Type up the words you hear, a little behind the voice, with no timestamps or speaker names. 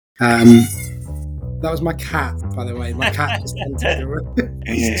Um, that was my cat, by the way. My cat just entered the room.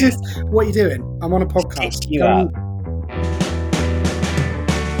 It's just, what are you doing? I'm on a podcast. Kick you out.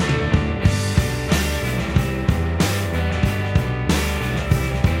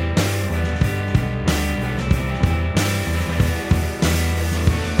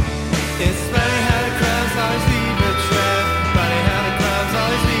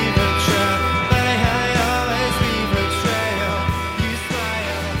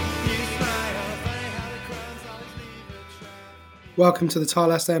 Welcome to the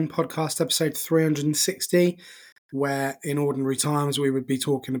Tilehurst podcast, episode 360, where in ordinary times we would be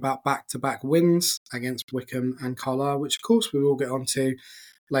talking about back-to-back wins against Wycombe and Carlisle, which of course we will get onto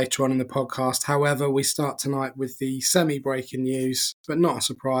later on in the podcast. However, we start tonight with the semi-breaking news, but not a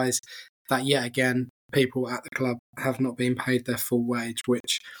surprise, that yet again people at the club have not been paid their full wage,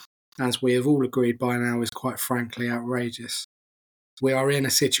 which, as we have all agreed by now, is quite frankly outrageous. We are in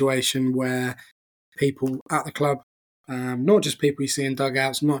a situation where people at the club, not just people you see in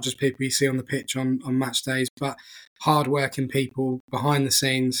dugouts, not just people you see on the pitch on match days, but hard-working people behind the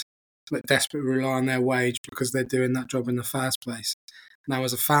scenes that desperately rely on their wage because they're doing that job in the first place. Now,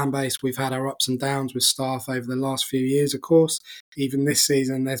 as a fan base, we've had our ups and downs with staff over the last few years, of course. Even this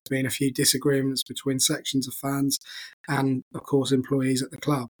season, there's been a few disagreements between sections of fans and, of course, employees at the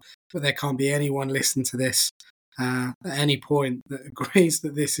club. But there can't be anyone listening to this at any point that agrees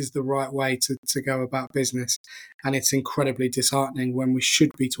that this is the right way to go about business. And it's incredibly disheartening when we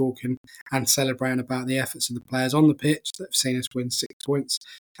should be talking and celebrating about the efforts of the players on the pitch that have seen us win 6 points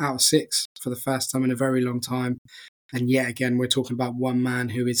out of 6 for the first time in a very long time. And yet again, we're talking about one man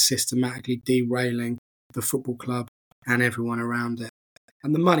who is systematically derailing the football club and everyone around it.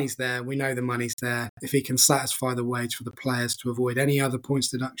 And the money's there. We know the money's there. If he can satisfy the wage for the players to avoid any other points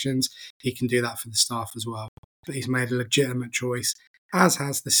deductions, he can do that for the staff as well. But he's made a legitimate choice, as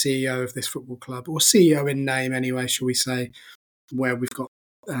has the CEO of this football club, or CEO in name anyway, shall we say, where we've got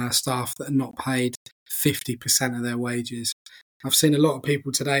staff that are not paid 50% of their wages. I've seen a lot of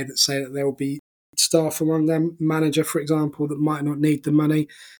people today that say that there will be staff among them, manager, for example, that might not need the money.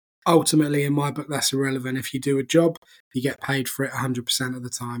 Ultimately, in my book, that's irrelevant. If you do a job, you get paid for it 100% of the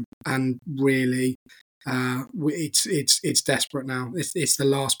time. And really, it's desperate now. It's the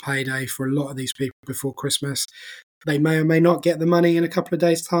last payday for a lot of these people before Christmas. They may or may not get the money in a couple of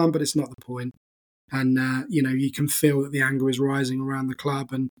days' time, but it's not the point. And, you can feel that the anger is rising around the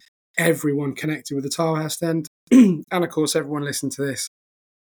club and everyone connected with the Tilehurst end. And, of course, everyone listening to this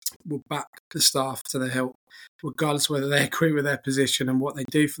will back the staff to the hilt, regardless of whether they agree with their position and what they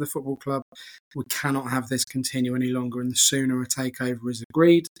do for the football club. We cannot have this continue any longer, and the sooner a takeover is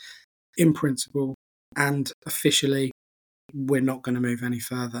agreed, in principle and officially, we're not going to move any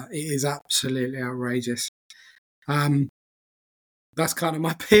further. It is absolutely outrageous. That's kind of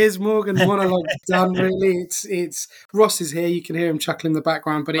my Piers Morgan monologue done. Really, it's Ross is here. You can hear him chuckling in the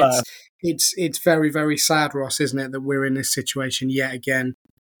background, but it's very, very sad, Ross, isn't it, that we're in this situation yet again.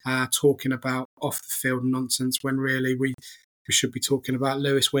 Talking about off the field nonsense when really we should be talking about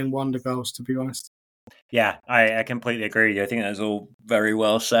Lewis win wonder goals, to be honest. Yeah, I completely agree with you. I think that's all very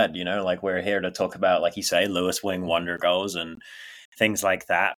well said. Like we're here to talk about, like you say, Lewis win wonder goals and things like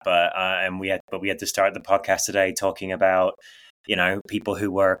that. But we had to start the podcast today talking about people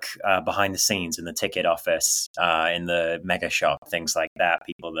who work behind the scenes in the ticket office, in the mega shop, things like that.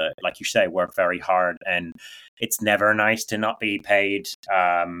 People that, like you say, work very hard, and it's never nice to not be paid,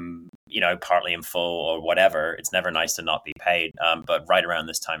 partly in full or whatever. It's never nice to not be paid. But right around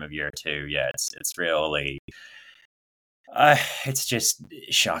this time of year too, yeah, it's really, it's just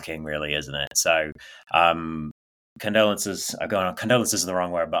shocking, really, isn't it? So, condolences is the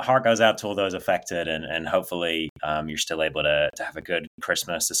wrong word, but heart goes out to all those affected, and hopefully you're still able to have a good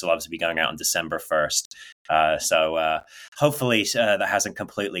Christmas. This will obviously be going out on December 1st. So hopefully that hasn't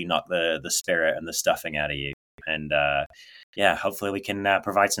completely knocked the spirit and the stuffing out of you. And hopefully we can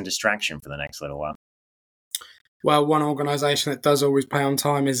provide some distraction for the next little while. Well, one organisation that does always pay on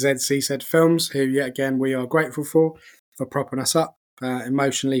time is ZCZ Films, who yet again we are grateful for propping us up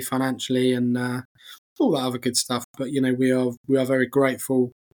emotionally, financially, and all that other good stuff. But we are very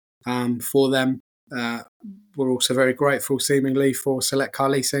grateful for them. We're also very grateful, seemingly, for Select Car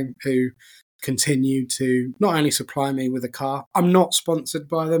Leasing, who continue to not only supply me with a car. I'm not sponsored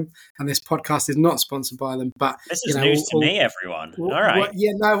by them, and this podcast is not sponsored by them. But this is news to me, everyone. All right.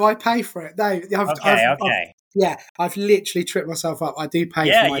 I pay for it. No, I've literally tripped myself up. I do pay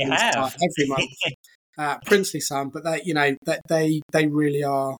for my lease car every month. Princely son, but they really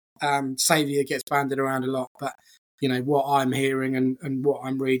are. Saviour gets banded around a lot, but what I'm hearing and what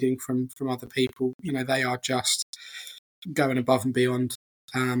I'm reading from other people, they are just going above and beyond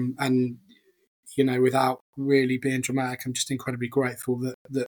And without really being dramatic, I'm just incredibly grateful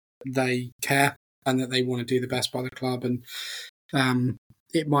that they care and that they want to do the best by the club. And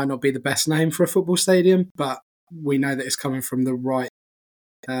it might not be the best name for a football stadium, but we know that it's coming from the right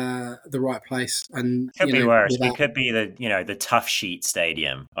place. And Could be worse. We without could be the Tough Sheet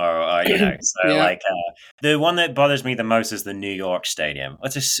Stadium, or so yeah, the one that bothers me the most is the New York Stadium.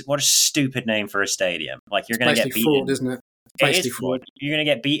 What a stupid name for a stadium! Like you're it's going to basically get fraud, beaten. isn't it? It is Basically fraud. fraud. You're going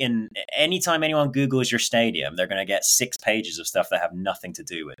to get beaten anytime anyone Googles your stadium. They're going to get 6 pages of stuff that have nothing to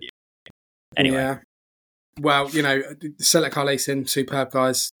do with you. Anyway, Yeah. Well, Celtic Car Leasing, superb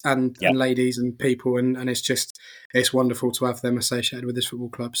guys and yeah. ladies and people, and it's wonderful to have them associated with this football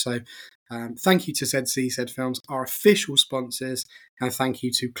club. So, thank you to ZCZ Films, our official sponsors, and thank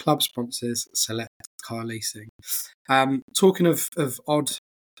you to club sponsors, Select Car Leasing. Talking of odd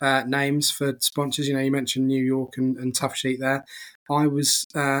names for sponsors, you mentioned New York and Tough Sheet there. I was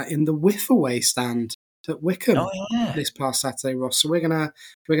in the Whiffaway stand at Wickham this past Saturday, Ross. So we're gonna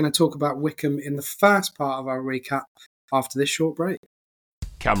talk about Wickham in the first part of our recap after this short break.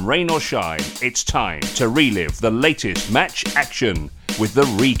 Come rain or shine, it's time to relive the latest match action with the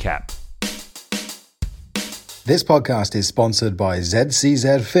recap. This podcast is sponsored by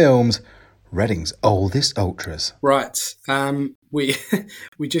ZCZ Films, Reading's oldest ultras. Right. We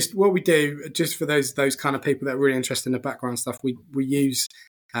just what we do just for those kind of people that are really interested in the background stuff. We use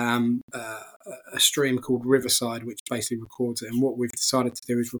a stream called Riverside, which basically records it. And what we've decided to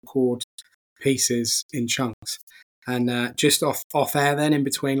do is record pieces in chunks. And just off air, then in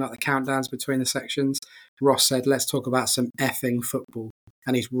between, like the countdowns between the sections, Ross said, "Let's talk about some effing football,"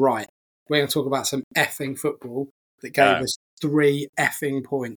 and he's right. We're going to talk about some effing football that gave us 3 effing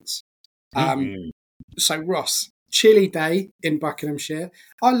points. So Ross, chilly day in Buckinghamshire.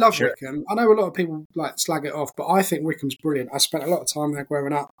 I love Wickham. I know a lot of people slag it off, but I think Wickham's brilliant. I spent a lot of time there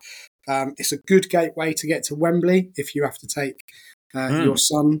growing up. It's a good gateway to get to Wembley if you have to take your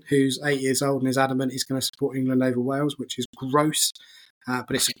son, who's 8 years old and is adamant he's going to support England over Wales, which is gross.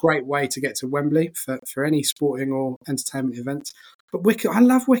 But it's a great way to get to Wembley for any sporting or entertainment events. But Wickham, I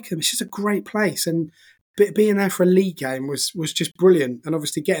love Wickham. It's just a great place, and being there for a league game was just brilliant. And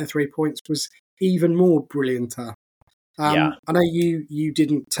obviously getting 3 points was even more brillianter. I know you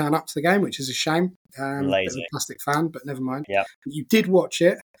didn't turn up to the game, which is a shame. Lazy. Bit of a plastic fan, but never mind. Yeah. But you did watch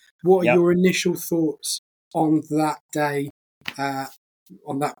it. What are your initial thoughts on that day?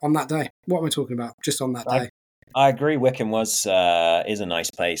 On that day, what am I talking about? Just on that day. I agree. Wickham is a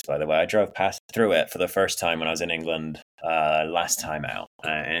nice place, by the way. I drove through it for the first time when I was in England last time out,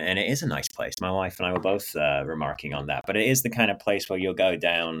 and it is a nice place. My wife and I were both remarking on that. But it is the kind of place where you'll go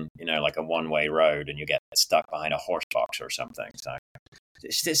down, like a one-way road, and you get stuck behind a horse box or something. So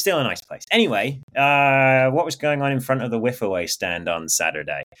it's still a nice place. Anyway, what was going on in front of the Whiffaway stand on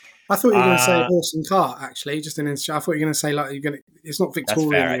Saturday? I thought you were going to say horse and cart. Actually, just I thought you were going to say it's not Victorian.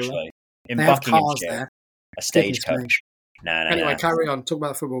 That's fair, era. actually. In they have cars Buckinghamshire. there. A stagecoach. No. Anyway, carry on. Talk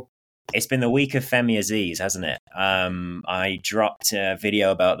about the football. It's been the week of Femi Aziz, hasn't it? I dropped a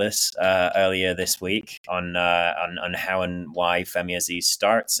video about this earlier this week on how and why Femi Aziz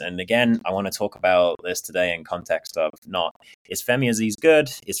starts. And again, I want to talk about this today in context of not, is Femi Aziz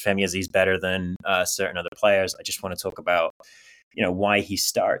good? Is Femi Aziz better than certain other players? I just want to talk about why he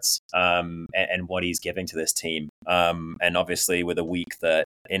starts and what he's giving to this team. And obviously with a week that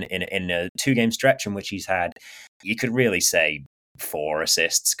in a 2-game stretch in which he's had, you could really say 4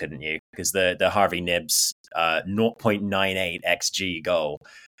 assists, couldn't you? Because the Harvey Nibbs 0.98 XG goal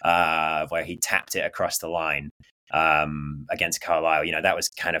where he tapped it across the line against Carlisle, that was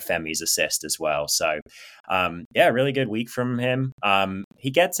kind of Femi's assist as well. So really good week from him. He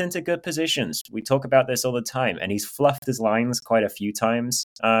gets into good positions. We talk about this all the time, and he's fluffed his lines quite a few times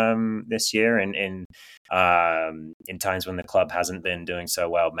this year in times when the club hasn't been doing so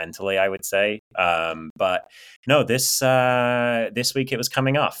well mentally, I would say. But no, this week it was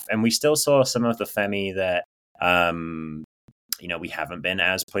coming off, and we still saw some of the Femi that we haven't been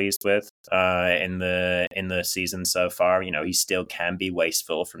as pleased with in the season so far. He still can be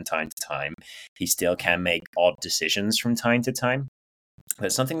wasteful from time to time. He still can make odd decisions from time to time.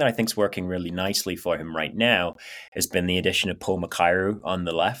 But something that I think is working really nicely for him right now has been the addition of Paul McIroo on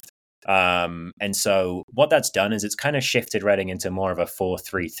the left. And so what that's done is it's kind of shifted Reading into more of a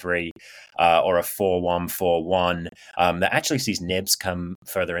 4-3-3 or a 4-1-4-1 that actually sees Nibbs come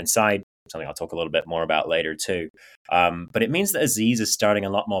further inside. Something I'll talk a little bit more about later too. But it means that Aziz is starting a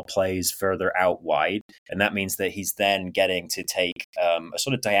lot more plays further out wide. And that means that he's then getting to take a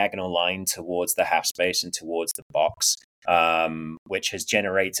sort of diagonal line towards the half space and towards the box, which has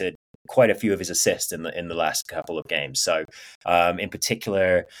generated quite a few of his assists in the last couple of games. So in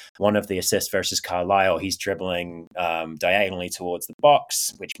particular, one of the assists versus Carlisle, he's dribbling diagonally towards the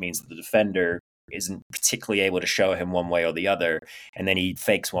box, which means that the defender isn't particularly able to show him one way or the other, and then he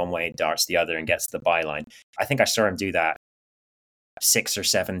fakes one way, darts the other, and gets to the byline. I think I saw him do that 6 or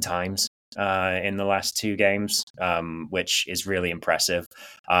 7 times in the last 2 games, which is really impressive.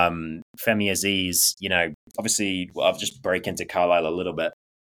 Femi Aziz, obviously, I'll just break into Carlisle a little bit.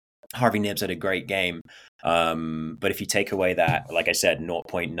 Harvey Nibbs had a great game, but if you take away that, like I said,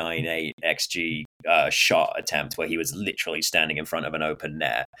 0.98 xG shot attempt where he was literally standing in front of an open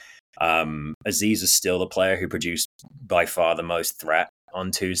net, Aziz is still the player who produced by far the most threat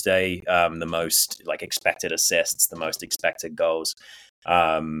on Tuesday, the most expected assists, the most expected goals.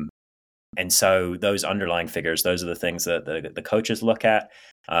 And so those underlying figures, those are the things that the coaches look at,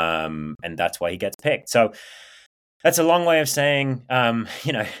 and that's why he gets picked. So that's a long way of saying,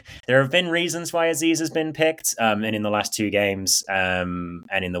 there have been reasons why Aziz has been picked, and in the last 2 games, and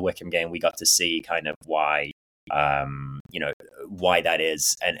in the Wycombe game, we got to see kind of why that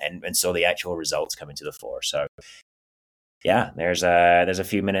is, and so the actual results coming to the fore. So yeah, there's a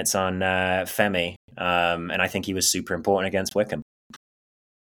few minutes on Femi, and I think he was super important against Wycombe.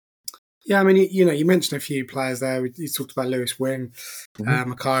 Yeah, I mean, you mentioned a few players there. You talked about Lewis Wing.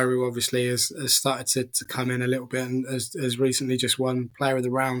 Makairu obviously has started to come in a little bit and has recently just won Player of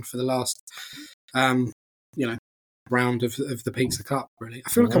the Round for the last, round of the Pizza Cup, really. I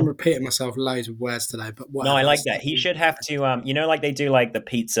feel like I'm repeating myself loads of words today, but whatever. No, I like that. He should have to, like they do like the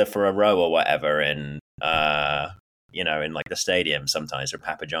pizza for a row or whatever in like the stadium sometimes, or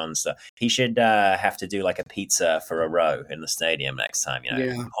Papa John's stuff. He should have to do like a pizza for a row in the stadium next time.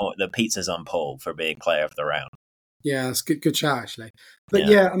 Yeah. The pizza's on Paul for being Player of the Round. Yeah, it's good shout actually. But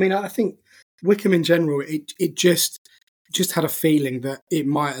yeah, I mean, I think Wycombe in general, it just had a feeling that it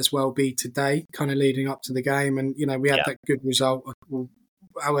might as well be today, kind of leading up to the game, and we had that good result, or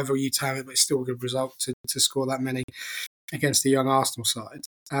however you term it, but it's still a good result to score that many against the young Arsenal side.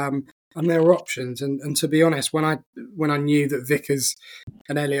 And there were options, and to be honest, when I knew that Vickers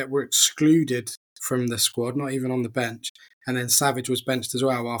and Elliott were excluded from the squad, not even on the bench, and then Savage was benched as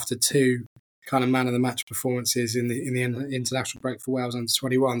well after 2 kind of man of the match performances in the international break for Wales under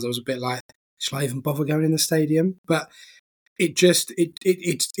 21s, I was a bit like, shall I even bother going in the stadium? But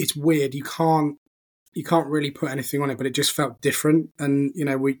it's weird. You can't really put anything on it, but it just felt different. And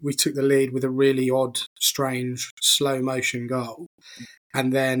we took the lead with a really odd, strange, slow motion goal,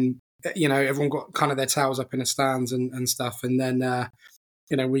 and then everyone got kind of their tails up in the stands and stuff, and then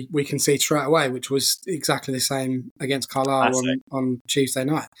we conceded straight away, which was exactly the same against Carlisle on Tuesday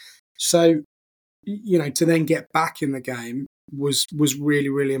night. So to then get back in the game was really,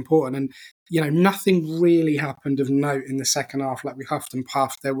 really important. And nothing really happened of note in the second half. Like, we huffed and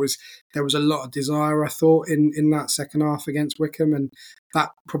puffed. There was a lot of desire, I thought, in that second half against Wycombe, and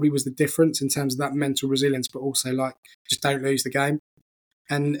that probably was the difference in terms of that mental resilience, but also just don't lose the game.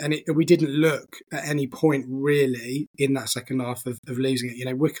 And we didn't look at any point really in that second half of losing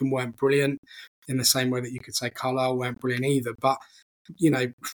it. Wycombe weren't brilliant in the same way that you could say Carlisle weren't brilliant either. But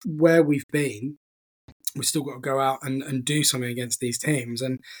where we've been, we've still got to go out and do something against these teams.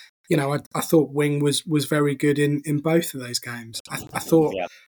 And I thought Wing was very good in both of those games. I thought,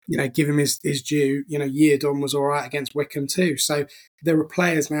 give him his due. Yeardon was all right against Wycombe too. So there are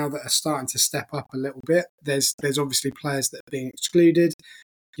players now that are starting to step up a little bit. There's obviously players that are being excluded.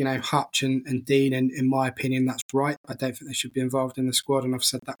 Hutch and Dean, in my opinion, that's right. I don't think they should be involved in the squad, and I've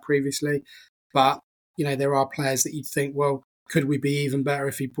said that previously. But there are players that you'd think, well, could we be even better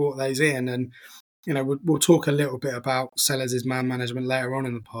if he brought those in? And we'll talk a little bit about Sellers' man management later on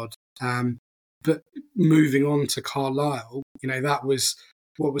in the pod. But moving on to Carlisle, that was,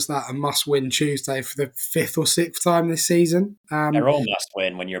 what was that, a must-win Tuesday for the 5th or 6th time this season. They're all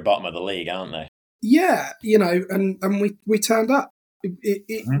must-win when you're bottom of the league, aren't they? Yeah, and we turned up.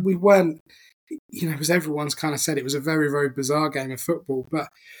 We weren't, as everyone's kind of said, it was a very, very bizarre game of football. But,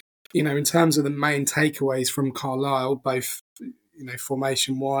 in terms of the main takeaways from Carlisle, both,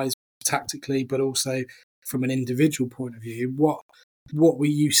 formation-wise, tactically, but also from an individual point of view, what were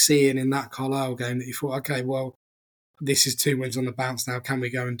you seeing in that Carlisle game that you thought, okay, well, this is 2 wins on the bounce now, can we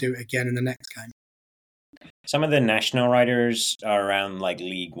go and do it again in the next game? Some of the national writers around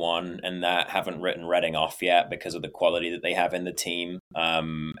League One and that haven't written Reading off yet because of the quality that they have in the team.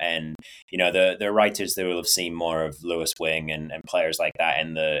 And the writers, they will have seen more of Lewis Wing and players like that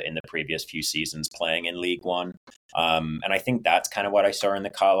in the previous few seasons playing in League One. And I think that's kind of what I saw in the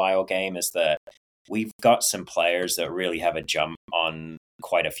Carlisle game, is that we've got some players that really have a jump on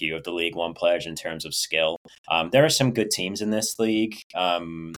quite a few of the League One players in terms of skill. There are some good teams in this league.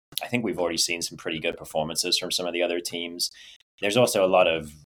 I think we've already seen some pretty good performances from some of the other teams. There's also a lot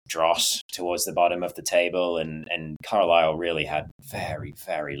of dross towards the bottom of the table, and Carlisle really had very,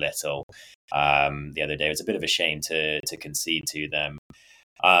 very little the other day. It was a bit of a shame to concede to them.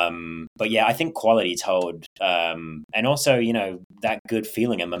 But yeah, I think quality told, and also, you know, that good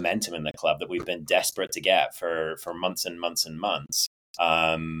feeling and momentum in the club that we've been desperate to get for months and months and months,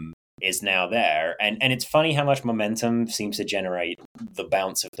 is now there. And it's funny how much momentum seems to generate the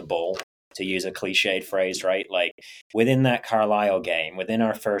bounce of the ball, to use a cliched phrase, right? Like within that Carlisle game, within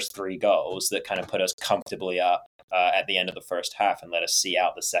our first 3 goals that kind of put us comfortably up at the end of the first half and let us see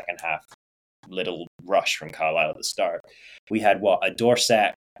out the second half little rush from Carlisle at the start. We had a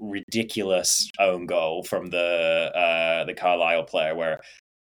Dorset ridiculous own goal from the Carlisle player, where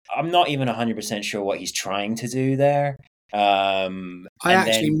I'm not even 100% sure what he's trying to do there. I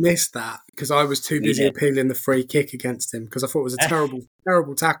actually missed that because I was too busy appealing the free kick against him, because I thought it was a terrible,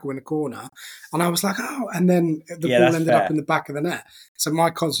 terrible tackle in the corner. And I was like, oh, and then the ball ended up in the back of the net. So my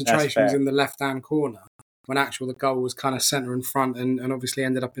concentration was in the left-hand corner, when the goal was kind of centre and front, and obviously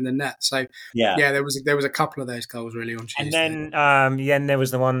ended up in the net. So there was a couple of those goals really on Tuesday. And then there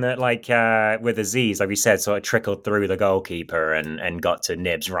was the one that with Aziz, like we said, sort of trickled through the goalkeeper and got to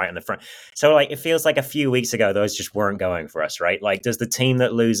Nibs right in the front. So it feels like a few weeks ago those just weren't going for us, right? Like, does the team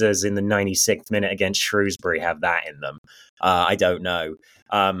that loses in the 96th minute against Shrewsbury have that in them? I don't know.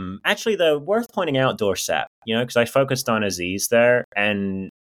 Actually, though, worth pointing out Dorset, you know, because I focused on Aziz there, and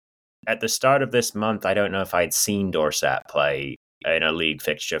at the start of this month, I don't know if I'd seen Dorset play in a league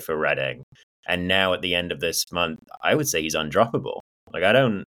fixture for Reading. And now at the end of this month, I would say he's undroppable. Like, I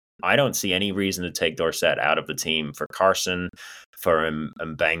don't see any reason to take Dorset out of the team for Carson, for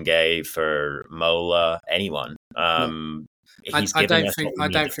Mbenge, for Mola, anyone. I don't think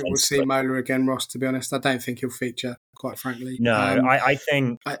we'll see Mola again, Ross, to be honest. I don't think he'll feature, quite frankly. No, I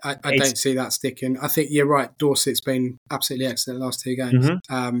think... I don't see that sticking. I think you're right. Dorset's been absolutely excellent the last 2 games.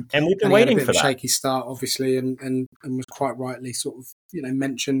 And we've been waiting for that. He had a bit of a shaky start, obviously, and was quite rightly sort of, you know,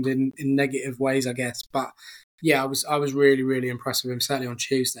 mentioned in negative ways, I guess. But yeah, I was really, really impressed with him, certainly on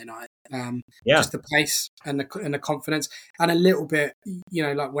Tuesday night. Just the pace and the confidence, and a little bit, you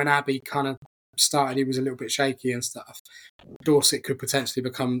know, like when Abbey kind of started, he was a little bit shaky and stuff. Dorset could potentially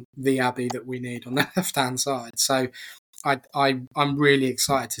become the Abbey that we need on the left-hand side. So I'm really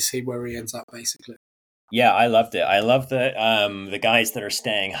excited to see where he ends up, basically. Yeah, I loved it. I love the guys that are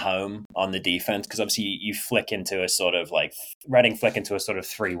staying home on the defense, because obviously you flick into a sort of like Reading flick into a sort of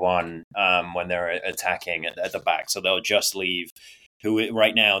 3-1 when they're attacking at the back. So they'll just leave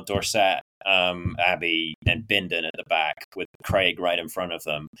right now Dorset, Abbey and Bindon at the back with Craig right in front of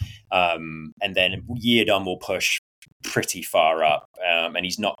them. And then Yiadom will push pretty far up, and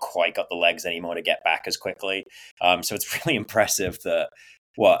he's not quite got the legs anymore to get back as quickly. So it's really impressive that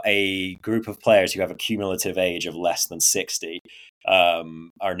a group of players who have a cumulative age of less than 60 are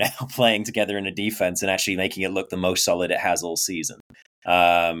now playing together in a defense and actually making it look the most solid it has all season.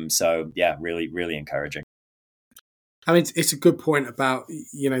 So yeah, really, really encouraging. I mean, it's a good point about,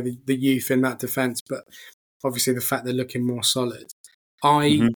 you know, the youth in that defence, but obviously the fact they're looking more solid.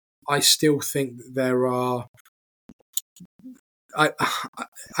 I still think that there are...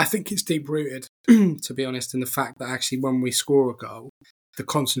 I think it's deep-rooted, to be honest, in the fact that actually when we score a goal, the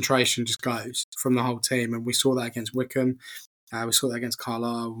concentration just goes from the whole team. And we saw that against Wickham. We saw that against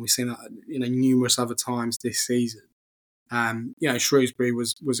Carlisle. And we've seen that, you know, numerous other times this season. You know, Shrewsbury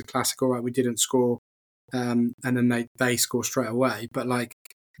was a classic. All right, we didn't score. And then they score straight away. But like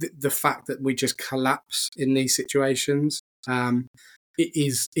the fact that we just collapse in these situations, it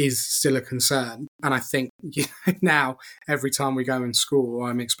is still a concern. And I think, you know, now every time we go and score,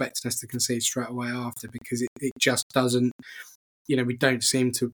 I'm expecting us to concede straight away after, because it just doesn't, you know, we don't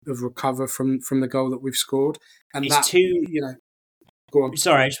seem to have recovered from the goal that we've scored. And it's that, you know, go on.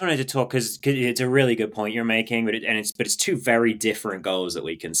 Sorry, I just wanted to talk because it's a really good point you're making, but it's two very different goals that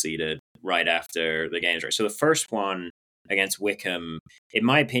we conceded right after the games. Right, so the first one against Wickham, in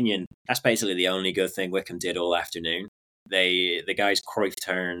my opinion, that's basically the only good thing Wickham did all afternoon. The guys Cruyff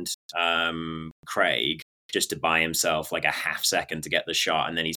turned Craig just to buy himself like a half second to get the shot,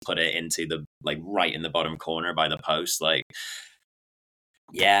 and then he's put it into the right in the bottom corner by the post.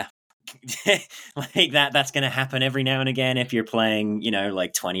 Yeah. Like that's going to happen every now and again if you're playing, you know,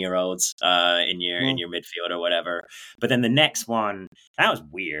 like 20-year-olds in your midfield or whatever. But then the next one, that was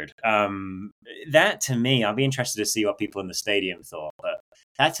weird. That to me, I'll be interested to see what people in the stadium thought. But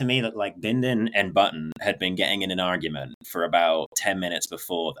that to me looked like Bindon and Button had been getting in an argument for about 10 minutes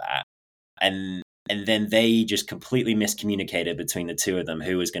before that, and then they just completely miscommunicated between the two of them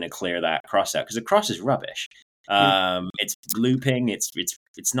who was going to clear that cross out, because the cross is rubbish. It's looping.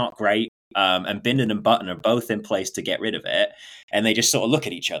 It's not great. And Bindon and Button are both in place to get rid of it, and they just sort of look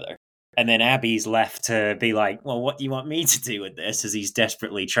at each other. And then Abby's left to be like, "Well, what do you want me to do with this?" As he's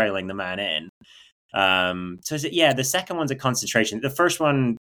desperately trailing the man in. So the second one's a concentration. The first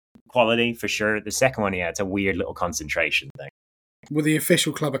one, quality for sure. The second one, it's a weird little concentration thing. Well, the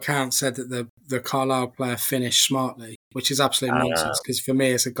official club account said that the Carlisle player finished smartly, which is absolute nonsense, because for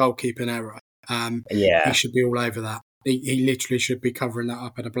me it's a goalkeeping error. He should be all over that. He literally should be covering that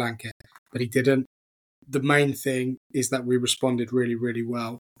up in a blanket, but he didn't. The main thing is that we responded really, really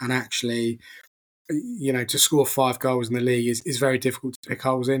well. And actually, to score 5 goals in the league is very difficult to pick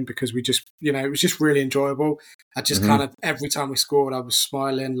holes in, because we just, it was just really enjoyable. I just kind of, every time we scored, I was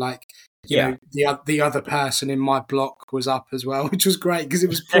smiling. Like, the other person in my block was up as well, which was great, because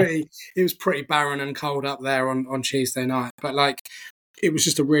it was pretty barren and cold up there on Tuesday night. But like, it was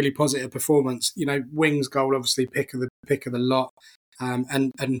just a really positive performance. Wing's goal, obviously pick of the lot,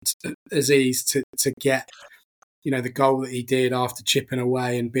 and Aziz to get the goal that he did after chipping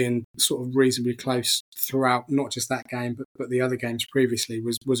away and being sort of reasonably close throughout, not just that game, but the other games previously,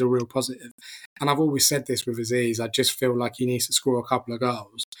 was a real positive. And I've always said this with Aziz, I just feel like he needs to score a couple of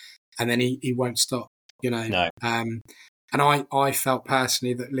goals and then he won't stop, No. And I felt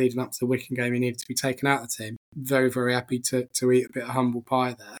personally that leading up to the Wycombe game, he needed to be taken out of the team. Very, very happy to eat a bit of humble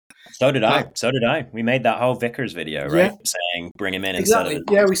pie there. So did I. We made that whole Vickers video, right? Saying bring him in exactly.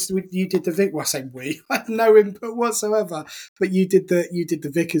 instead of you did the Vic. Well, I say we. I had no input whatsoever, but you did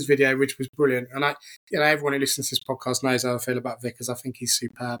the Vickers video, which was brilliant. And everyone who listens to this podcast knows how I feel about Vickers. I think he's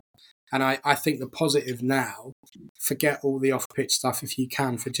superb. And I think the positive now, forget all the off-pitch stuff if you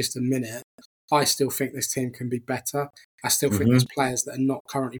can for just a minute. I still think this team can be better. I still think there's players that are not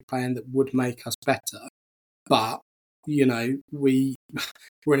currently playing that would make us better. But, we're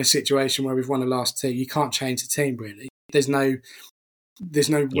in a situation where we've won the last 2. You can't change the team, really. There's no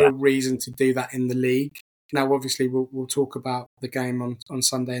real reason to do that in the league. Now, obviously, we'll talk about the game on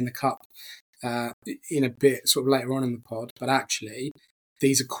Sunday in the Cup in a bit, sort of later on in the pod. But actually,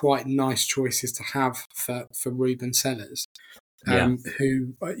 these are quite nice choices to have for Ruben Sellers,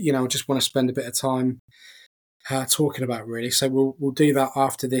 who, I just want to spend a bit of time talking about, really. So we'll do that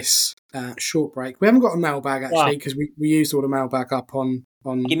after this short break. We haven't got a mailbag, actually, because we used all the mailbag up on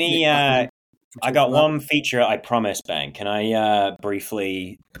Give me I got one feature I promised, Ben. Can I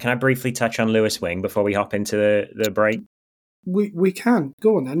briefly touch on Lewis Wing before we hop into the break? We can.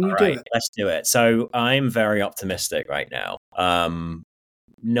 Go on then, do it. Let's do it. So I'm very optimistic right now.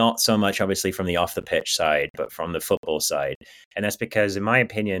 Not so much obviously from the off the pitch side, but from the football side. And that's because, in my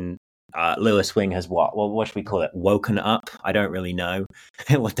opinion, Lewis Wing has what should we call it? Woken up. I don't really know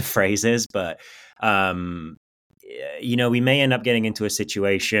what the phrase is, but we may end up getting into a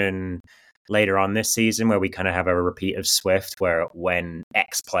situation later on this season where we kind of have a repeat of Swift, where when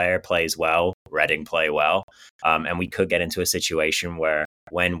X player plays well, Reading play well, and we could get into a situation where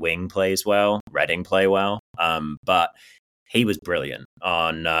when Wing plays well, Reading play well. But he was brilliant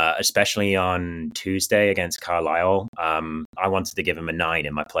especially on Tuesday against Carlisle. I wanted to give him a 9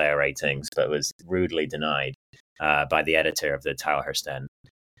 in my player ratings, but was rudely denied by the editor of the Tilehurst End.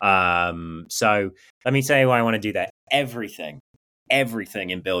 So let me tell you why I want to do that.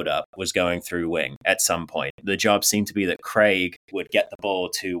 Everything in build-up was going through Wing at some point. The job seemed to be that Craig would get the ball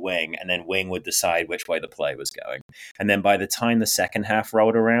to Wing, and then Wing would decide which way the play was going. And then by the time the second half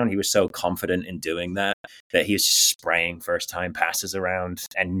rolled around, he was so confident in doing that he was just spraying first-time passes around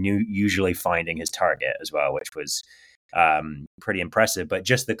and usually finding his target as well, which was pretty impressive. But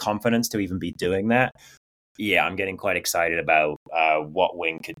just the confidence to even be doing that, I'm getting quite excited about what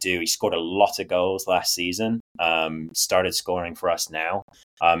Wing could do. He scored a lot of goals last season, started scoring for us now,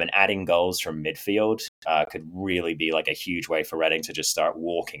 and adding goals from midfield could really be like a huge way for Reading to just start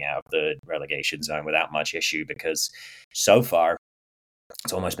walking out of the relegation zone without much issue, because so far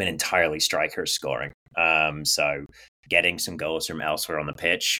it's almost been entirely strikers scoring. So getting some goals from elsewhere on the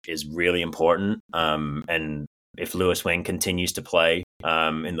pitch is really important. And if Lewis Wing continues to play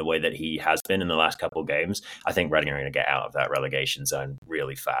in the way that he has been in the last couple of games, I think Reading are going to get out of that relegation zone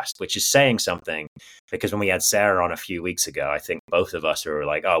really fast, which is saying something, because when we had Sarah on a few weeks ago, I think both of us were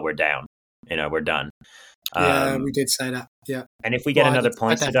like, oh, we're down. We're done. Yeah, we did say that. Yeah. And if we get another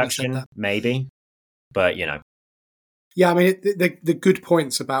points deduction, maybe. But, Yeah, I mean, the good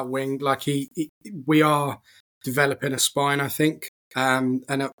points about Wing, like we are developing a spine, I think. And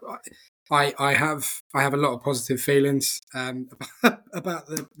I have a lot of positive feelings about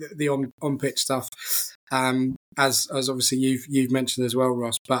the on pitch stuff, as obviously you've mentioned as well,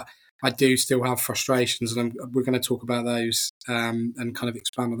 Ross. But I do still have frustrations, and we're going to talk about those and kind of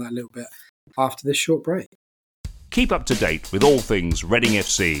expand on that a little bit after this short break. Keep up to date with all things Reading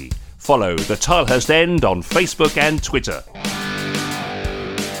FC. Follow the Tilehurst End on Facebook and Twitter.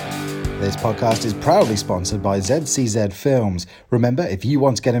 This podcast is proudly sponsored by ZCZ Films. Remember, if you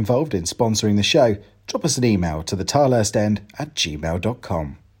want to get involved in sponsoring the show, drop us an email to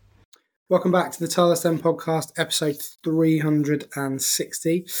thetilehurstend@gmail.com. Welcome back to the Tilehurst End podcast, episode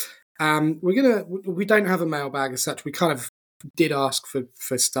 360. We don't have a mailbag as such. We kind of did ask for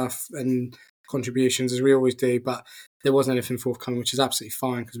stuff and contributions as we always do, but there wasn't anything forthcoming, which is absolutely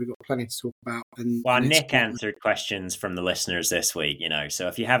fine because we've got plenty to talk about. And Nick answered questions from the listeners this week, so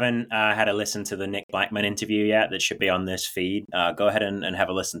if you haven't had a listen to the Nick Blackman interview yet, that should be on this feed, go ahead and have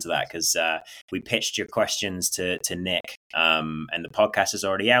a listen to that, because we pitched your questions to Nick, and the podcast is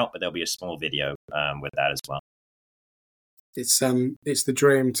already out, but there'll be a small video with that as well. It's the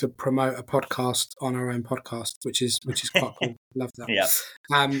dream to promote a podcast on our own podcast, which is quite cool. Love that. Yeah.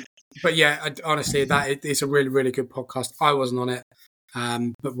 But yeah, honestly, it's a really, really good podcast. I wasn't on it,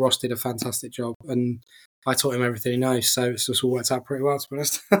 but Ross did a fantastic job, and I taught him everything he knows. So it's all worked out pretty well, to be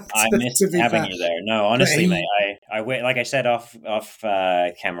honest. I missed having you there. No, honestly, mate. I like I said off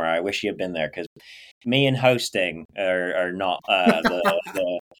camera, I wish you had been there, because me and hosting are not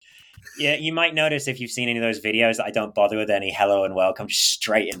the. Yeah, you might notice if you've seen any of those videos that I don't bother with any hello and welcome, just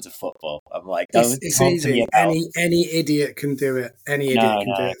straight into football. I'm like, it's easy. Any idiot can do it. Any idiot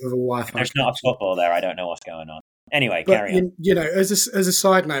can do it with a Wi-Fi. There's not a football there. I don't know what's going on. Anyway, but, carry on. As a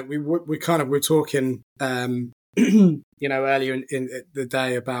side note, we're talking, earlier in the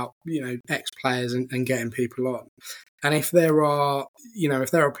day about ex-players and getting people on. And if there are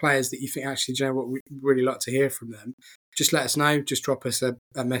players that you think actually, what we'd really like to hear from them, just let us know. Just drop us a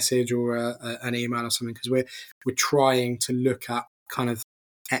message or an email or something, because we're trying to look at kind of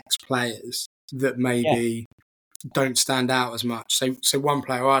ex-players that maybe don't stand out as much. So one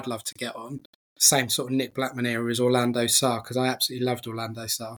player I'd love to get on, same sort of Nick Blackman era, is Orlando Sarr, because I absolutely loved Orlando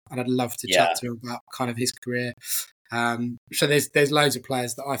Sarr, and I'd love to chat to him about kind of his career. So there's loads of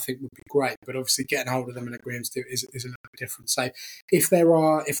players that I think would be great, but obviously getting hold of them and agreeing to do is a little bit different. So if there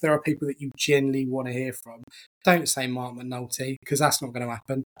are people that you genuinely want to hear from, don't say Mark McNulty, because that's not going to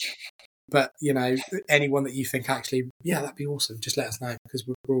happen. But anyone that you think actually, that'd be awesome, just let us know, because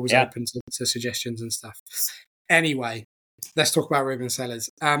we're always open to suggestions and stuff. Anyway, let's talk about Ruben Sellers.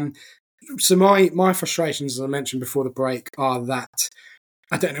 So my frustrations, as I mentioned before the break, are that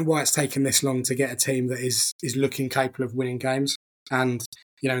I don't know why it's taken this long to get a team that is looking capable of winning games, and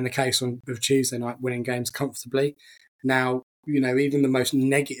in the case of Tuesday night, winning games comfortably. Now, even the most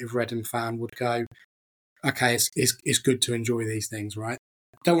negative Reading fan would go, okay, it's good to enjoy these things, right?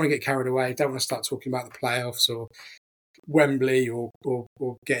 Don't want to get carried away. Don't want to start talking about the playoffs or Wembley or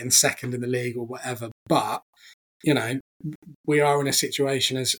getting second in the league or whatever. But we are in a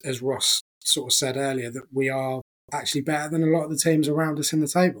situation, as Ross sort of said earlier, that we are actually better than a lot of the teams around us in the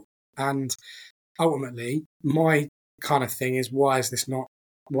table. And ultimately, my kind of thing is, why has this not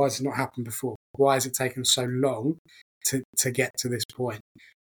happened before? Why has it taken so long to get to this point?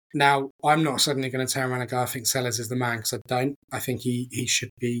 Now, I'm not suddenly going to turn around and go, I think Sellers is the man, because I don't. I think he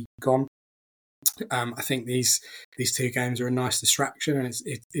should be gone. I think these two games are a nice distraction, and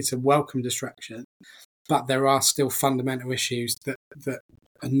it's a welcome distraction. But there are still fundamental issues that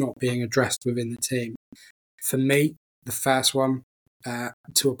are not being addressed within the team. For me, the first one,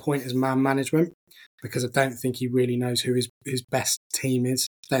 to a point, is man management, because I don't think he really knows who his best team is.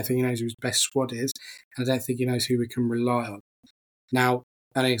 I don't think he knows who his best squad is, and I don't think he knows who we can rely on. Now,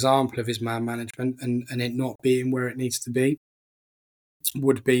 an example of his man management and it not being where it needs to be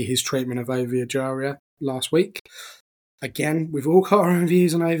would be his treatment of Ovie Ejaria last week. Again, we've all got our own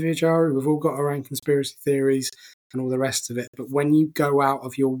views on Ovie Ejaria, we've all got our own conspiracy theories and all the rest of it, but when you go out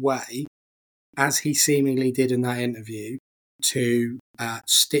of your way, as he seemingly did in that interview, to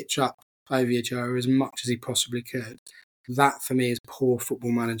stitch up Ovie Ejaria as much as he possibly could, that for me is poor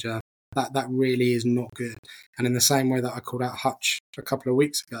football manager. That really is not good. And in the same way that I called out Hutch a couple of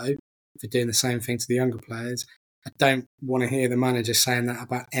weeks ago for doing the same thing to the younger players, I don't want to hear the manager saying that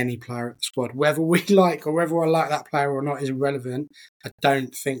about any player at the squad. Whether we like or whether I like that player or not is irrelevant. I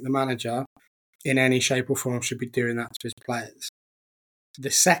don't think the manager in any shape or form should be doing that to his players. The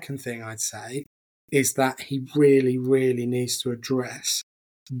second thing I'd say is that he really, really needs to address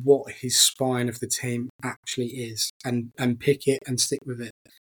what his spine of the team actually is and pick it and stick with it.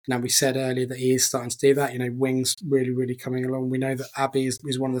 Now, we said earlier that he is starting to do that. Wings really, really coming along. We know that Abbey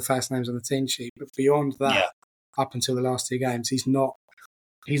is one of the first names on the team sheet, but beyond that, up until the last two games, he's not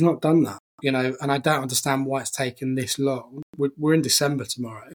done that. And I don't understand why it's taken this long. We're in December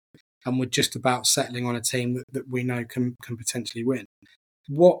tomorrow, and we're just about settling on a team that we know can potentially win.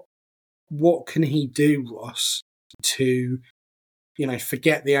 What can he do, Ross, to,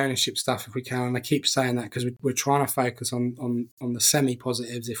 forget the ownership stuff if we can. And I keep saying that because we're trying to focus on the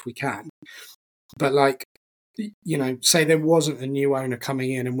semi-positives if we can. But say there wasn't a new owner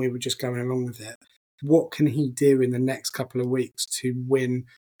coming in and we were just going along with it. What can he do in the next couple of weeks to win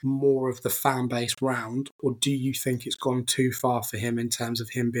more of the fan base round? Or do you think it's gone too far for him in terms of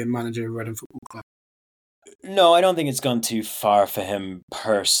him being manager of Reading Football Club? No, I don't think it's gone too far for him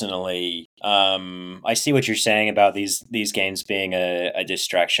personally. I see what you're saying about these games being a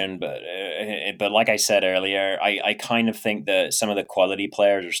distraction, but like I said earlier, I kind of think that some of the quality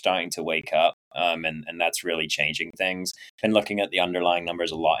players are starting to wake up, and that's really changing things. Been looking at the underlying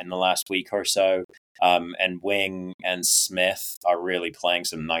numbers a lot in the last week or so, and Wing and Smith are really playing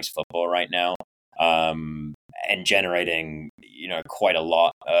some nice football right now. And generating, quite a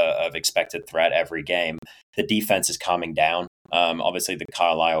lot of expected threat every game. The defense is calming down. Obviously, the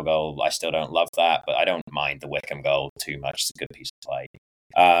Carlisle goal, I still don't love that, but I don't mind the Wickham goal too much. It's a good piece of play.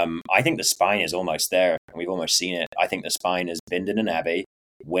 I think the spine is almost there. We've almost seen it. I think the spine is Bindon and Abbey,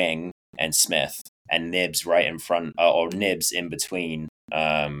 Wing and Smith, and Nibs right in front, or Nibs in between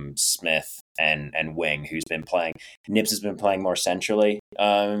Smith and Wing, who's been playing. Nibs has been playing more centrally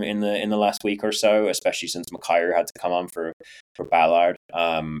in the last week or so, especially since Mackay had to come on for Ballard,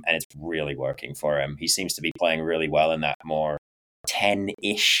 and it's really working for him. He seems to be playing really well in that more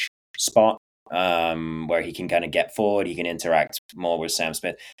 10-ish spot, where he can kind of get forward, he can interact more with Sam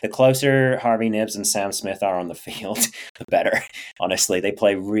Smith. The closer Harvey Nibs and Sam Smith are on the field, the better. Honestly, they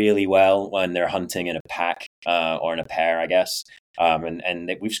play really well when they're hunting in a pack, or in a pair, I guess.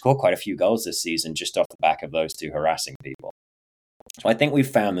 And we've scored quite a few goals this season just off the back of those two harassing people. So I think we've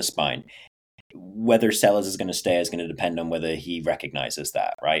found the spine. Whether Sellers is going to stay is going to depend on whether he recognizes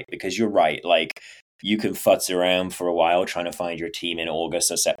that, right? Because you're right, you can futz around for a while trying to find your team in August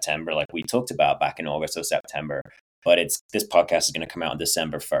or September, like we talked about back in August or September. But this podcast is going to come out on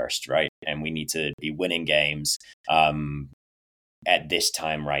December 1st, right? And we need to be winning games at this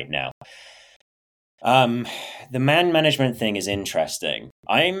time right now. The man management thing is interesting.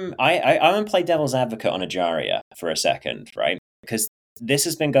 I'm going to play devil's advocate on Ajaria for a second, right? Because this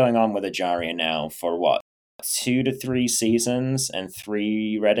has been going on with Ajaria now for what? 2 to 3 seasons and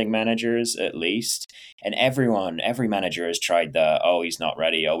 3 Reading managers at least. And every manager has tried he's not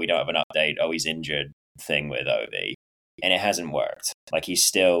ready, we don't have an update, he's injured thing with Ovi. And it hasn't worked. He's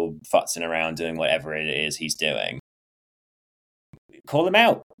still futzing around doing whatever it is he's doing. Call him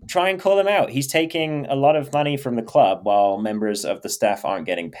out. Try and call him out. He's taking a lot of money from the club while members of the staff aren't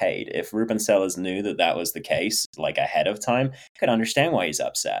getting paid. If Ruben Sellers knew that was the case, ahead of time, I could understand why he's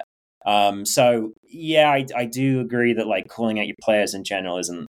upset. So yeah, I do agree that calling out your players in general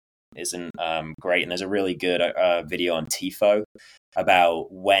isn't great. And there's a really good video on TIFO about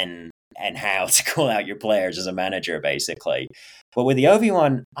when and how to call out your players as a manager, basically. But with the Ovi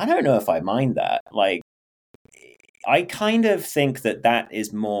one, I don't know if I mind that. I kind of think that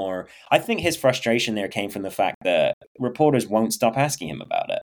is more... I think his frustration there came from the fact that reporters won't stop asking him about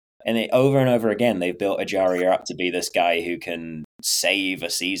it. And over and over again, they've built Ajaria up to be this guy who can save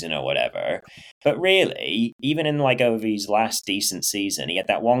a season or whatever. But really, even in Ovi's last decent season, he had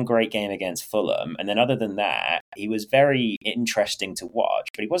that one great game against Fulham. And then other than that, he was very interesting to watch,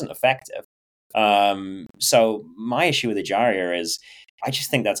 but he wasn't effective. So my issue with Ajaria is I just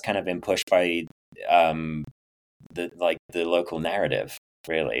think that's kind of been pushed by... the local narrative,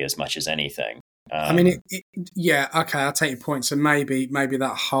 really, as much as anything. Yeah, okay, I'll take your point. So maybe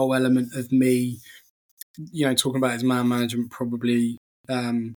that whole element of me, talking about his man management probably.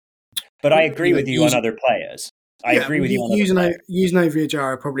 But I agree with you on other players. I agree with you on other players. Using Ovi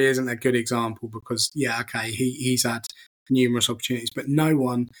Ajaria probably isn't a good example because, he's had numerous opportunities, but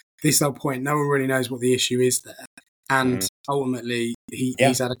this is the point, no one really knows what the issue is there. And ultimately,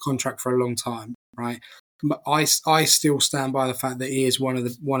 he's had a contract for a long time, right? But I still stand by the fact that he is one of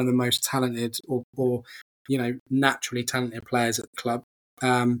the most talented or naturally talented players at the club,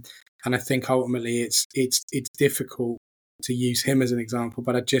 and I think ultimately it's difficult to use him as an example.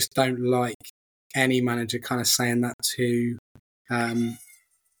 But I just don't like any manager kind of saying that to. That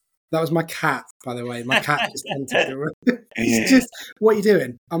was my cat, by the way. My cat just entered the room. It's just, what are you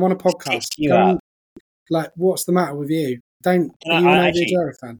doing? I'm on a podcast. What's the matter with you? Are you an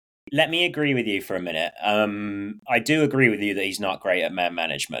Ajaria fan? Let me agree with you for a minute. I do agree with you that he's not great at man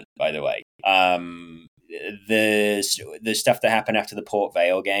management, by the way. The stuff that happened after the Port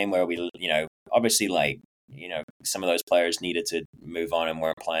Vale game where we, obviously some of those players needed to move on and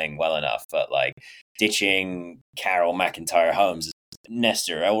weren't playing well enough, but ditching Carroll, McIntyre, Holmes,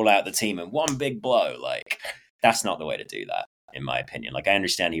 Nestor all out the team in one big blow, that's not the way to do that, in my opinion. I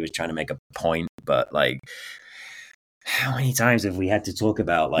understand he was trying to make a point, but How many times have we had to talk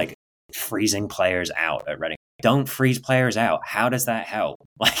about like freezing players out at Reading? Don't freeze players out. How does that help?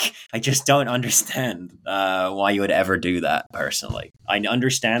 Like, I just don't understand why you would ever do that personally. I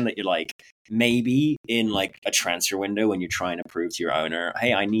understand that you're like, maybe in like a transfer window when you're trying to prove to your owner,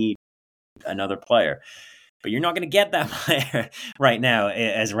 hey, I need another player. But you're not going to get that player right now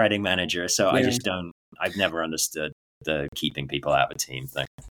as Reading manager. So I just don't, I've never understood the keeping people out of a team thing.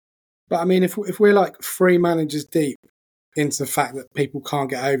 But I mean, if we're like 3 managers deep into the fact that people can't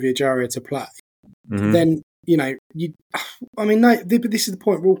get Oviejaria to play, then, you know, this is the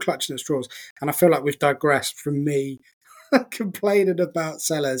point. We're all clutching at straws. And I feel like we've digressed from me complaining about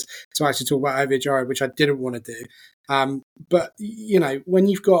Sellers to actually talk about Oviejaria, which I didn't want to do. But, you know, when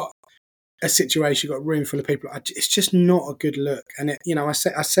you've got a situation, you've got a room full of people, it's just not a good look. And, I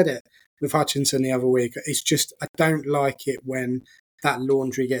said it with Hutchinson the other week. It's just, I don't like it when that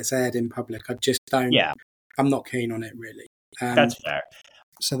laundry gets aired in public. I just don't. Yeah. I'm not keen on it, really. That's fair.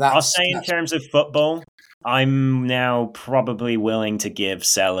 So I'll say in terms of football, I'm now probably willing to give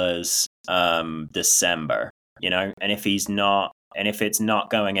Sellers December, you know, and if it's not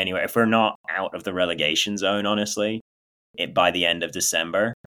going anywhere, if we're not out of the relegation zone, honestly, by the end of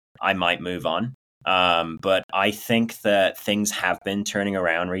December, I might move on. But I think that things have been turning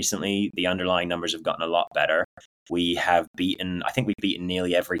around recently. The underlying numbers have gotten a lot better. I think we've beaten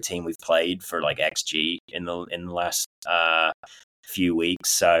nearly every team we've played for like XG in the last few weeks.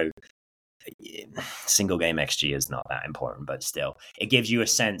 So single game XG is not that important, but still, it gives you a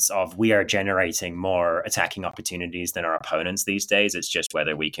sense of we are generating more attacking opportunities than our opponents these days. It's just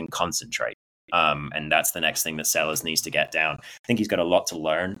whether we can concentrate. And that's the next thing that Sellers needs to get down. I think he's got a lot to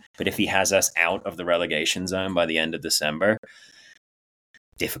learn, but if he has us out of the relegation zone by the end of December,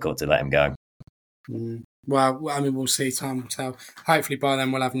 difficult to let him go. Well, I mean, we'll see. Time will tell. Hopefully by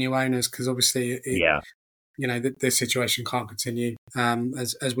then we'll have new owners, because obviously, you know, this situation can't continue,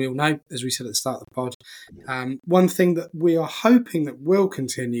 as we all know, as we said at the start of the pod. One thing that we are hoping that will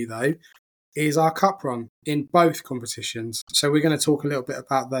continue, though, is our cup run in both competitions. So we're going to talk a little bit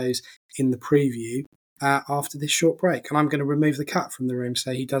about those in the preview after this short break. And I'm going to remove the cat from the room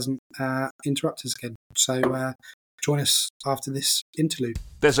so he doesn't interrupt us again. So join us after this interlude.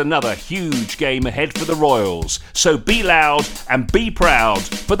 There's another huge game ahead for the Royals, so be loud and be proud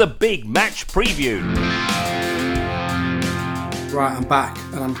for the big match preview. Right, I'm back,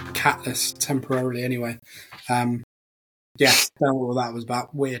 and I'm catless temporarily anyway. Don't know what that was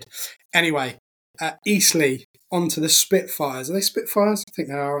about. Weird. Anyway, Eastleigh onto the Spitfires. Are they Spitfires? I think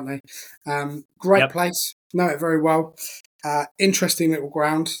they are, aren't they? Great place. Know it very well. Interesting little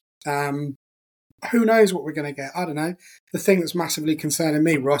ground. Who knows what we're going to get? I don't know. The thing that's massively concerning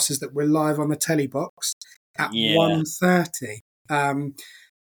me, Ross, is that we're live on the telly box at 1:30.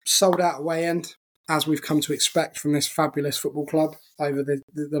 Sold out away end, as we've come to expect from this fabulous football club over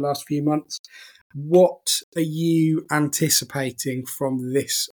the last few months. What are you anticipating from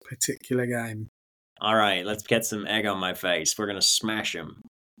this particular game? All right, let's get some egg on my face. We're going to smash them.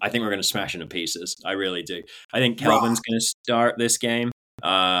 I think we're going to smash them to pieces. I really do. I think Kelvin's going to start this game.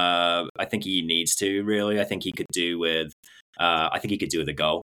 I think he needs to, really. I think he could do with a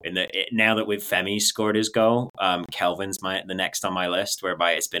goal. Now that with Femi scored his goal, Kelvin's the next on my list,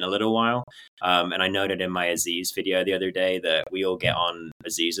 whereby it's been a little while. And I noted in my Aziz video the other day that we all get on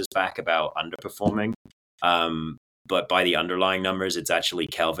Aziz's back about underperforming. But by the underlying numbers, it's actually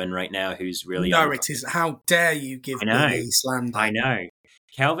Kelvin right now who's really... No, it is. How dare you give me slander? I know.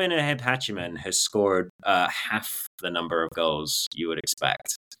 Kelvin Hatchiman has scored half the number of goals you would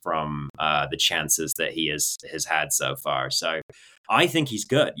expect from the chances that he has had so far. So I think he's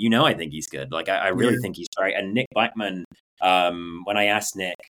good. I think he's good. Like, I really think he's great. And Nick Blackman, when I asked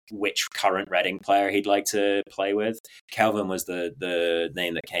Nick which current Reading player he'd like to play with, Kelvin was the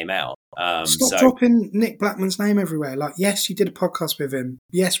name that came out. Stop dropping Nick Blackman's name everywhere. Like, yes, you did a podcast with him.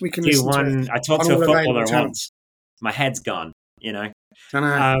 Yes, we can listen to it. I talked to a footballer once. My head's gone, I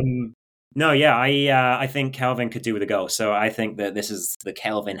know. I think Kelvin could do with a goal. So I think that this is the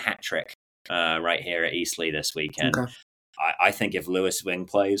Kelvin hat trick right here at Eastleigh this weekend. Okay. I think if Lewis Wing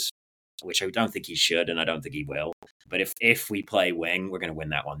plays, which I don't think he should and I don't think he will, but if we play Wing, we're going to win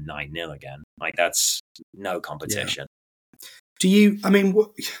that one 9-0 again. Like, that's no competition. Yeah. Do you,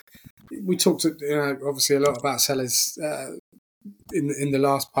 we talked obviously a lot about Sellers in the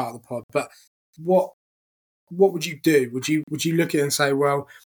last part of the pod, but what would you do? Would you look at it and say, well,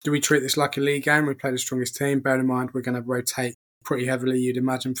 do we treat this like a league game? We play the strongest team. Bear in mind, we're going to rotate pretty heavily, you'd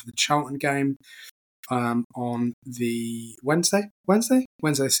imagine, for the Charlton game on the Wednesday the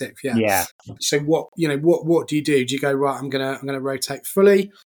 6th. Yeah. So what do you do? Do you go, right, I'm gonna rotate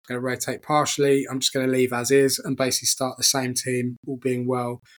fully, going to rotate partially. I'm just going to leave as is and basically start the same team, all being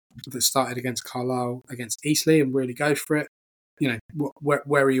well, that started against Carlisle, against Eastleigh, and really go for it. Where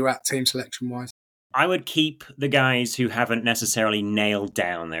are you at team selection wise? I would keep the guys who haven't necessarily nailed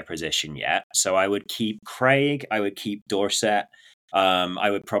down their position yet. So I would keep Craig. I would keep Dorset. I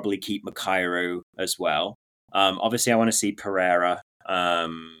would probably keep Macairo as well. Obviously, I want to see Pereira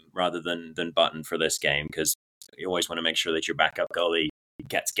rather than Button for this game, because you always want to make sure that your backup goalie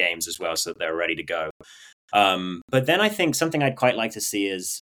gets games as well, so that they're ready to go. But then I think something I'd quite like to see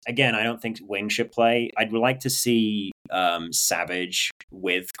is, again, I don't think Wing should play. I'd like to see Savage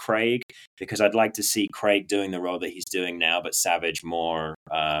with Craig, because I'd like to see Craig doing the role that he's doing now, but Savage more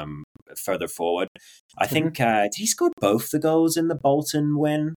further forward. I think did he score both the goals in the Bolton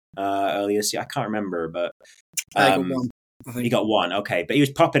win earlier this year? I can't remember, but He got one. I think he got one. Okay, but he was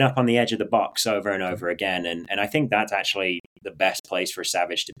popping up on the edge of the box over and over again, and I think that's actually the best place for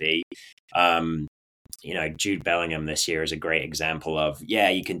Savage to be. Jude Bellingham this year is a great example of,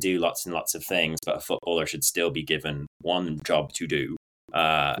 you can do lots and lots of things, but a footballer should still be given one job to do,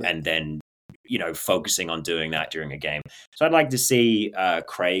 and then, focusing on doing that during a game. So I'd like to see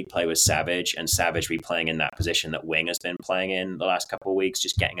Craig play with Savage, and Savage be playing in that position that Wing has been playing in the last couple of weeks,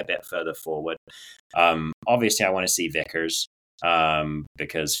 just getting a bit further forward. Obviously, I want to see Vickers,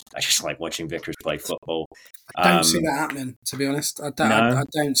 because I just like watching Vickers play football. I don't see that happening, to be honest. I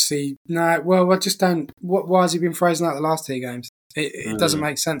don't see. No, well, I just don't. Why has he been frozen out the last 2 games? It doesn't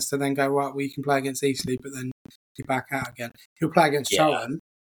make sense to then go, right, well, you can play against Eastleigh, but then you're back out again. He'll play against Charlton,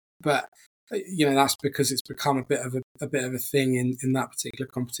 but that's because it's become a bit of a thing in that particular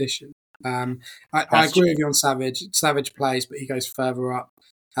competition. I agree with you on Savage. Savage plays, but he goes further up.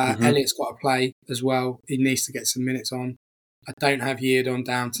 Elliott's got to play as well. He needs to get some minutes on. I don't have Yiadon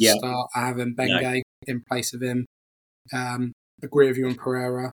down to start. I have Mbenge in place of him. Agree with you on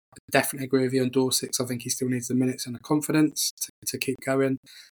Pereira. Definitely agree with you on Dorset. I think he still needs the minutes and the confidence to keep going.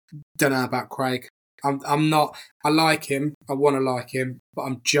 Don't know about Craig. I'm not. I like him. I want to like him, but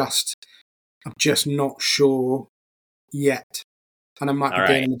I'm just not sure yet, and I might be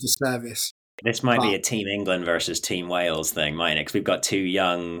doing him a disservice. This might be a Team England versus Team Wales thing, mine, because we've got 2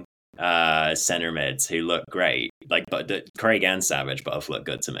 young centre mids who look great. But Craig and Savage both look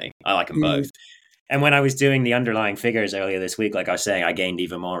good to me. I like them both. And when I was doing the underlying figures earlier this week, like I was saying, I gained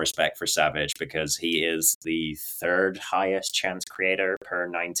even more respect for Savage, because he is the 3rd highest chance creator per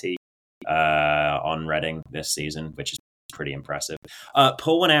 90 on Reading this season, which is pretty impressive.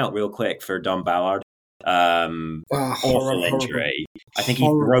 Pull one out real quick for Don Ballard. Awful injury. I think he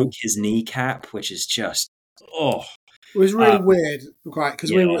broke his kneecap, which is just it was really weird, right?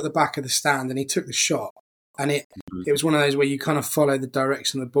 Because we were at the back of the stand and he took the shot, and it was one of those where you kind of follow the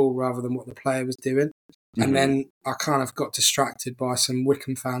direction of the ball rather than what the player was doing. And then I kind of got distracted by some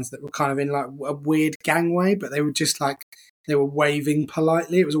Wycombe fans that were kind of in like a weird gangway, but they were just like, they were waving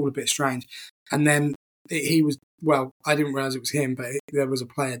politely. It was all a bit strange. And then he was, well, I didn't realise it was him, but there was a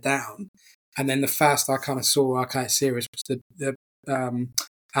player down. And then the first I kind of saw, okay, it's serious, was the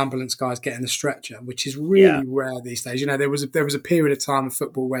ambulance guys getting the stretcher, which is really rare these days. There was a period of time in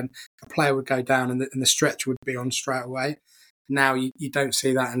football when a player would go down and the stretcher would be on straight away. Now you don't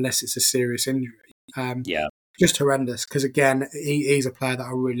see that unless it's a serious injury. Just horrendous, because again, he's a player that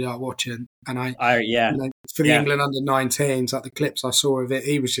I really like watching, and for the England under-19s, like the clips I saw of it,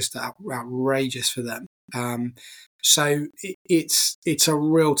 he was just outrageous for them. So it's a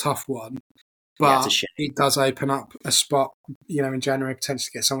real tough one, but it does open up a spot, in January,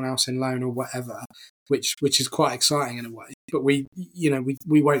 potentially get someone else in loan or whatever, which is quite exciting in a way. But we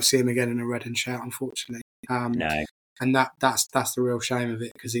won't see him again in a Reading shout, unfortunately. No. And that's the real shame of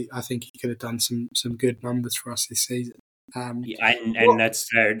it, because I think he could have done some good numbers for us this season.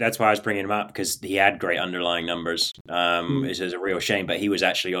 That's why I was bringing him up, because he had great underlying numbers. It is a real shame, but he was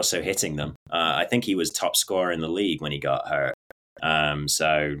actually also hitting them. I think he was top scorer in the league when he got hurt.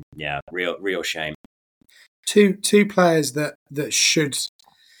 So yeah, real shame. Two players that should,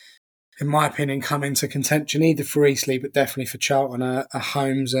 in my opinion, come into contention either for Eastleigh but definitely for Charlton are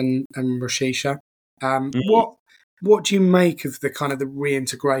Holmes and Rashisha. What do you make of the kind of the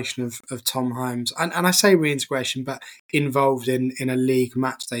reintegration of Tom Holmes? And I say reintegration, but involved in a league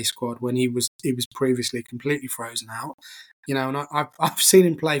matchday squad when he was previously completely frozen out. And I've seen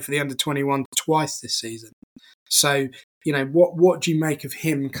him play for the under-21 twice this season. So, what do you make of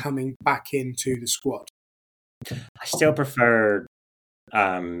him coming back into the squad? I still prefer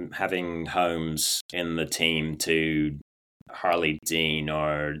having Holmes in the team to Harley Dean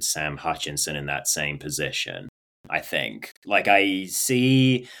or Sam Hutchinson in that same position. I think. I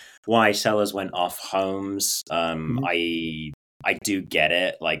see why Sellers went off Holmes. I I do get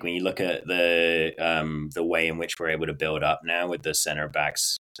it. Like when you look at the way in which we're able to build up now with the center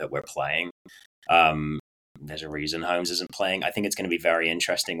backs that we're playing, there's a reason Holmes isn't playing. I think it's going to be very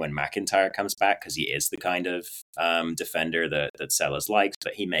interesting when McIntyre comes back, because he is the kind of defender that Sellers likes,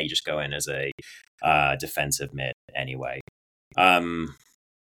 but he may just go in as a defensive mid anyway.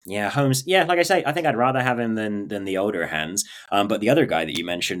 Yeah, Holmes. Yeah, like I say, I think I'd rather have him than the older hands. But the other guy that you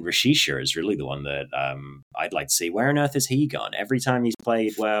mentioned, Rashisha, is really the one that I'd like to see. Where on earth has he gone? Every time he's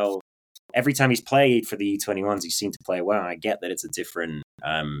played for the U21s, he seemed to play well. I get that it's a different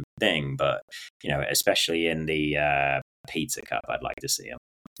thing, but especially in the Pizza Cup, I'd like to see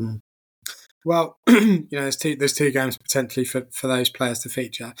him. Well, there's two games potentially for those players to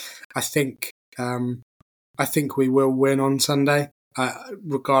feature. I think we will win on Sunday.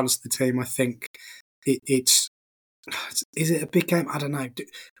 Regardless of the team, I think it's. Is it a big game? I don't know.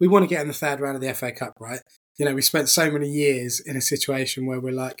 We want to get in the third round of the FA Cup, right? We spent so many years in a situation where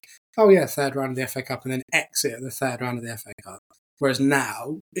we're like, oh yeah, third round of the FA Cup, and then exit at the third round of the FA Cup. Whereas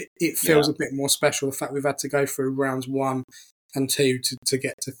now, it feels a bit more special. The fact we've had to go through rounds 1 and 2 to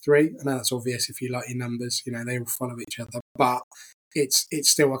get to 3. I know that's obvious if you like your numbers. They all follow each other, but it's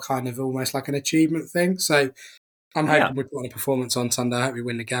still a kind of almost like an achievement thing. So. I'm hoping we put on a performance on Sunday. I hope we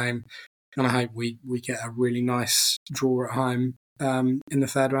win the game. And I hope we get a really nice draw at home in the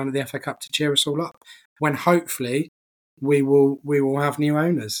third round of the FA Cup to cheer us all up. When hopefully we will have new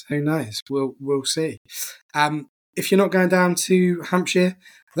owners. Who knows? We'll see. If you're not going down to Hampshire,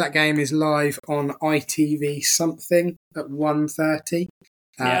 that game is live on ITV something at 1:30.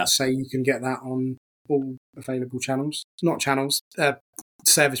 So you can get that on all available channels. Not channels.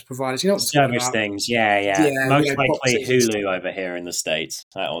 Service providers, service things, yeah. Most likely Hulu over here in the States.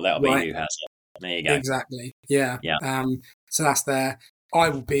 That'll be who has it. There you go. Exactly. Yeah. So that's there. I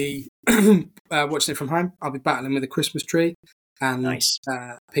will be watching it from home. I'll be battling with a Christmas tree, and nice.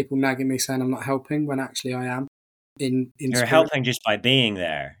 People nagging me saying I'm not helping when actually I am. You're spirit. Helping just by being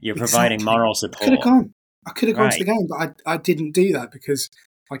there. You're providing moral support. I could have gone to the game, but I didn't do that because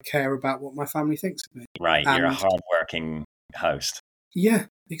I care about what my family thinks of me. Right. You're a hard-working host. Yeah,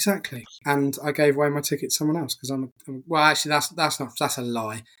 exactly. And I gave away my ticket to someone else because actually that's a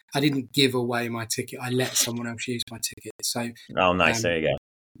lie. I didn't give away my ticket. I let someone else use my ticket. So nice. There you go.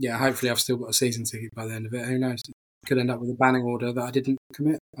 Yeah, hopefully I've still got a season ticket by the end of it. Who knows? Could end up with a banning order that I didn't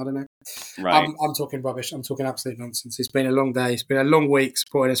commit. I don't know. Right. I'm talking rubbish. I'm talking absolute nonsense. It's been a long day. It's been a long week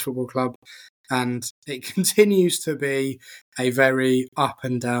supporting this football club. And it continues to be a very up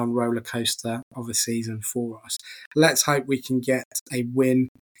and down roller coaster of a season for us. Let's hope we can get a win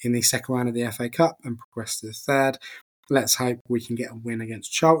in the second round of the FA Cup and progress to the third. Let's hope we can get a win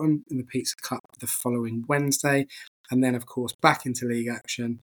against Charlton in the Pizza Cup the following Wednesday. And then, of course, back into league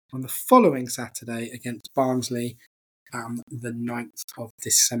action on the following Saturday against Barnsley, the 9th of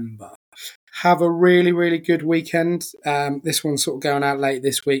December. Have a really, really good weekend. This one's sort of going out late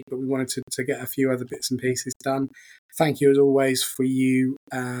this week, but we wanted to get a few other bits and pieces done. Thank you, as always, for you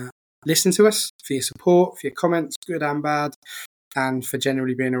listening to us, for your support, for your comments, good and bad, and for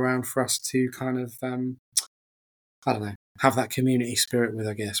generally being around for us to kind of, have that community spirit with,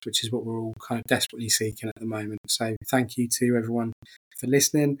 I guess, which is what we're all kind of desperately seeking at the moment. So thank you to everyone for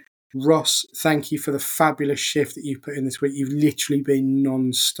listening. Ross, thank you for the fabulous shift that you've put in this week. You've literally been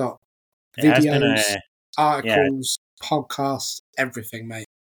non-stop. Videos, articles, podcasts, everything, mate.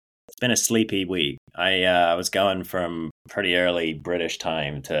 It's been a sleepy week. I was going from pretty early British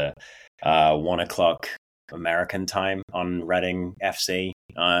time to 1 o'clock American time on Reading FC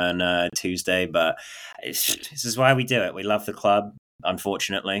on Tuesday, but this is why we do it. We love the club,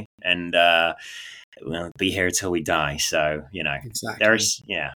 unfortunately, and we'll be here till we die. So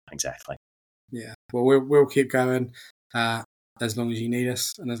exactly. Exactly. Yeah. Well, we'll keep going as long as you need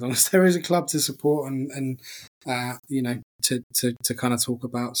us, and as long as there is a club to support and to kind of talk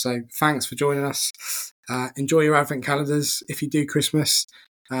about. So thanks for joining us. Enjoy your advent calendars. If you do Christmas,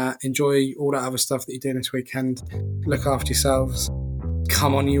 enjoy all that other stuff that you're doing this weekend. Look after yourselves.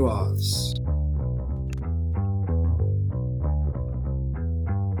 Come on, you R's.